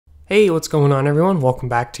Hey, what's going on everyone? Welcome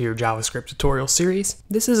back to your JavaScript tutorial series.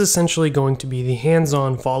 This is essentially going to be the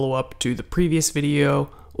hands-on follow-up to the previous video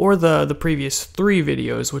or the previous 3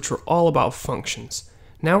 videos, which were all about functions.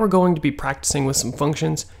 Now we're going to be practicing with some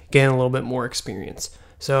functions, getting a little bit more experience.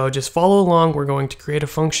 So just follow along, we're going to create a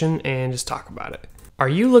function and just talk about it. Are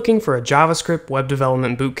you looking for a JavaScript web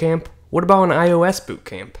development bootcamp? What about an iOS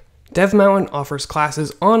bootcamp? DevMountain offers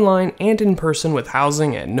classes online and in person with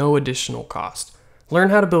housing at no additional cost. Learn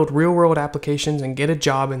how to build real-world applications and get a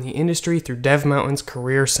job in the industry through DevMountain's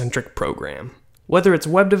career-centric program. Whether it's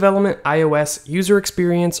web development, iOS, user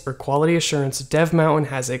experience, or quality assurance, DevMountain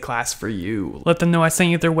has a class for you. Let them know I sent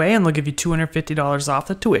you their way and they'll give you $250 off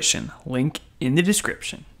the tuition. Link in the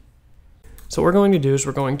description. So what we're going to do is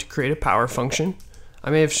we're going to create a power function. I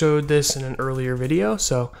may have showed this in an earlier video,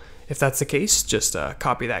 so if that's the case, just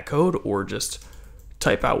copy that code or just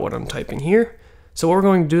type out what I'm typing here. So what we're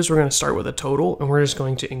going to do is we're going to start with a total and we're just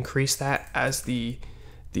going to increase that as the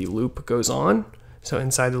loop goes on. So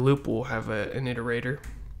inside the loop we'll have an iterator,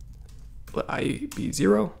 let I be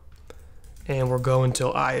 0, and we'll go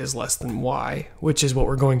until I is less than y, which is what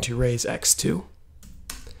we're going to raise x to.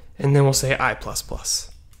 And then we'll say I++.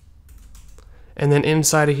 And then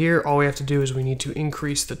inside of here, all we have to do is we need to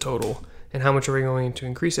increase the total. And how much are we going to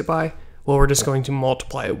increase it by? Well, we're just going to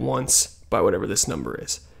multiply it once by whatever this number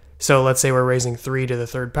is. So let's say we're raising 3 to the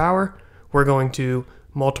 3rd power. We're going to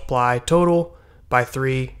multiply total by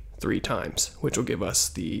 3 times, which will give us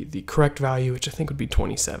the correct value, which I think would be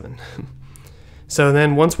 27. So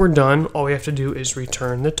then once we're done, all we have to do is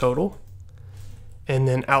return the total. And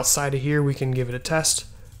then outside of here, we can give it a test.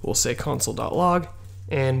 We'll say console.log,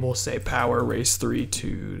 and we'll say power raise 3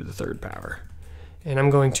 to the 3rd power. And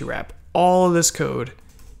I'm going to wrap all of this code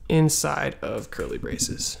inside of curly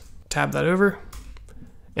braces. Tab that over.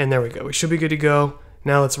 And there we go, we should be good to go.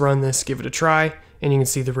 Now let's run this, give it a try, and you can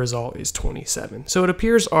see the result is 27. So it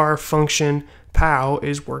appears our function pow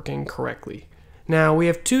is working correctly. Now we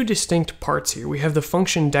have 2 distinct parts here. We have the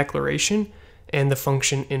function declaration and the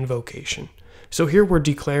function invocation. So here we're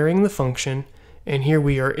declaring the function, and here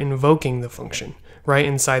we are invoking the function right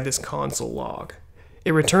inside this console log.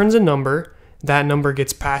 It returns a number, that number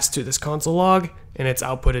gets passed to this console log, and it's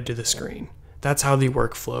outputted to the screen. That's how the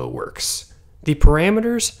workflow works. The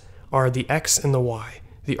parameters are the x and the y.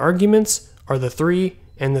 The arguments are the 3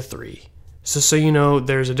 and the 3. So you know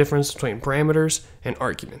there's a difference between parameters and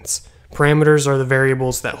arguments. Parameters are the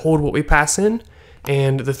variables that hold what we pass in,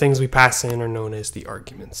 and the things we pass in are known as the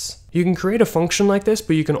arguments. You can create a function like this,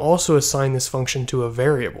 but you can also assign this function to a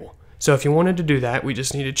variable. So if you wanted to do that, we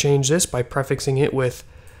just need to change this by prefixing it with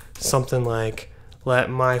something like let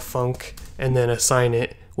myfunc and then assign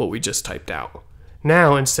it what we just typed out.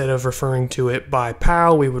 Now, instead of referring to it by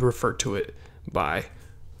pow, we would refer to it by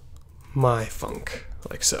myfunc,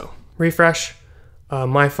 like so. Refresh.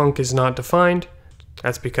 Myfunc is not defined.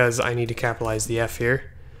 That's because I need to capitalize the F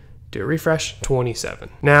here. Do a refresh,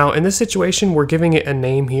 27. Now, in this situation, we're giving it a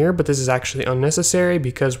name here, but this is actually unnecessary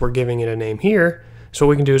because we're giving it a name here. So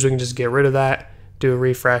what we can do is we can just get rid of that, do a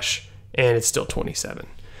refresh, and it's still 27.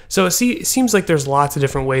 So it seems like there's lots of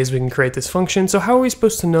different ways we can create this function, so how are we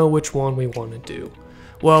supposed to know which one we want to do?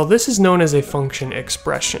 Well, this is known as a function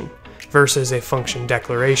expression versus a function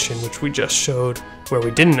declaration, which we just showed where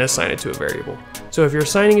we didn't assign it to a variable. So if you're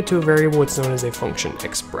assigning it to a variable, it's known as a function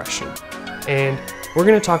expression. And we're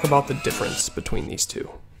going to talk about the difference between these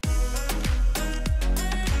two.